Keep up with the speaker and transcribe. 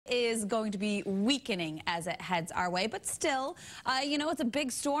is going to be weakening as it heads our way, but still, it's a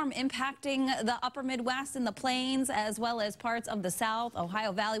big storm impacting the upper Midwest and the plains, as well as parts of the South,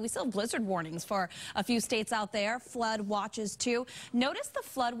 Ohio Valley. We still have blizzard warnings for a few states out there, flood watches too. Notice the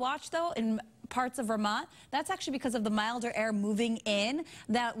flood watch, though, in parts of Vermont. That's actually because of the milder air moving in,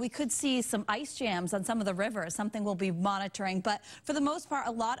 that we could see some ice jams on some of the rivers, something we'll be monitoring. But for the most part,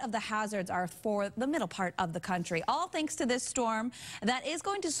 a lot of the hazards are for the middle part of the country, all thanks to this storm that is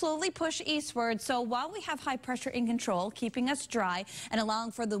going to slowly push eastward. So while we have high pressure in control, keeping us dry and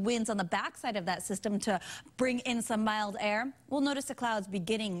allowing for the winds on the backside of that system to bring in some mild air, we'll notice the clouds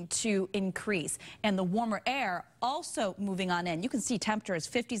beginning to increase and the warmer air also moving on in. You can see temperatures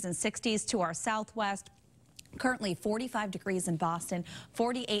 50s and 60s to our southwest. Currently 45 degrees in Boston,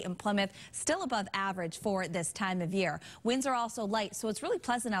 48 in Plymouth, still above average for this time of year. Winds are also light, so it's really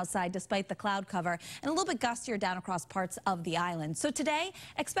pleasant outside despite the cloud cover, and a little bit gustier down across parts of the island. So today,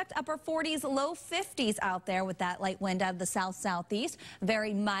 expect upper 40s, low 50s out there with that light wind out of the south-southeast.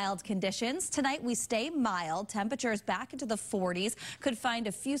 Very mild conditions. Tonight we stay mild. Temperatures back into the 40s. Could find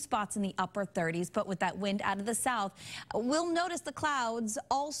a few spots in the upper 30s, but with that wind out of the south, we'll notice the clouds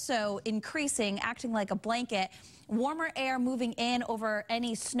also increasing, acting like a blanket. Warmer air moving in over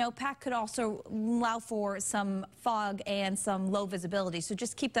any snowpack could also allow for some fog and some low visibility. So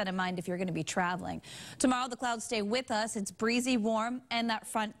just keep that in mind if you're going to be traveling. Tomorrow the clouds stay with us. It's breezy, warm, and that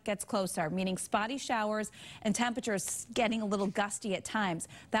front gets closer, meaning spotty showers and temperatures getting a little gusty at times.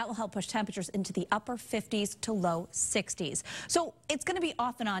 That will help push temperatures into the upper 50s to low 60s. So it's going to be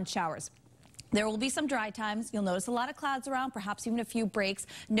off and on showers. There will be some dry times. You'll notice a lot of clouds around, perhaps even a few breaks.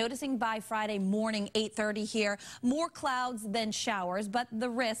 Noticing by Friday morning, 8:30 here, more clouds than showers, but the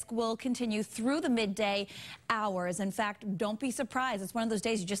risk will continue through the midday hours. In fact, don't be surprised. It's one of those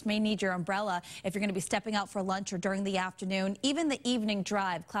days you just may need your umbrella if you're going to be stepping out for lunch or during the afternoon. Even the evening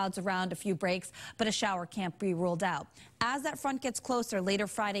drive, clouds around, a few breaks, but a shower can't be ruled out. As that front gets closer later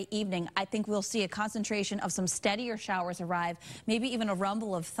Friday evening, I think we'll see a concentration of some steadier showers arrive, maybe even a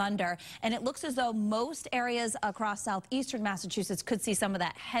rumble of thunder. And it looks as though most areas across southeastern Massachusetts could see some of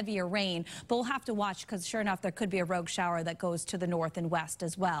that heavier rain, but we'll have to watch because sure enough, there could be a rogue shower that goes to the north and west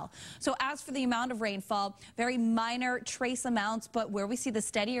as well. So as for the amount of rainfall, very minor trace amounts, but where we see the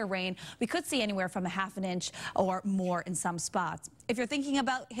steadier rain, we could see anywhere from a ½ an inch or more in some spots. If you're thinking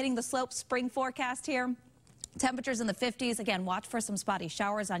about hitting the slopes, spring forecast here. Temperatures in the 50s. Again, watch for some spotty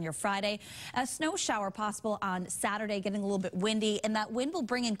showers on your Friday. A snow shower possible on Saturday, getting a little bit windy, and that wind will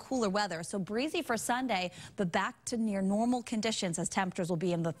bring in cooler weather. So breezy for Sunday, but back to near normal conditions as temperatures will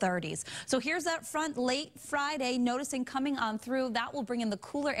be in the 30s. So here's that front late Friday, noticing coming on through. That will bring in the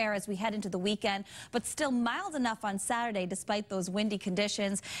cooler air as we head into the weekend, but still mild enough on Saturday despite those windy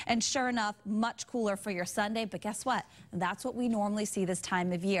conditions. And sure enough, much cooler for your Sunday. But guess what? That's what we normally see this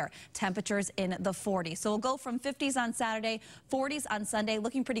time of year. Temperatures in the 40s. So we'll go from 50s on Saturday, 40s on Sunday,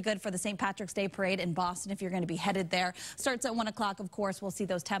 looking pretty good for the St. Patrick's Day parade in Boston if you're going to be headed there. Starts at 1 o'clock, of course. We'll see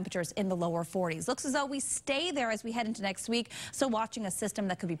those temperatures in the lower 40s. Looks as though we stay there as we head into next week. So watching a system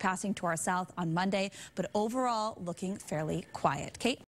that could be passing to our south on Monday, but overall looking fairly quiet. Kate?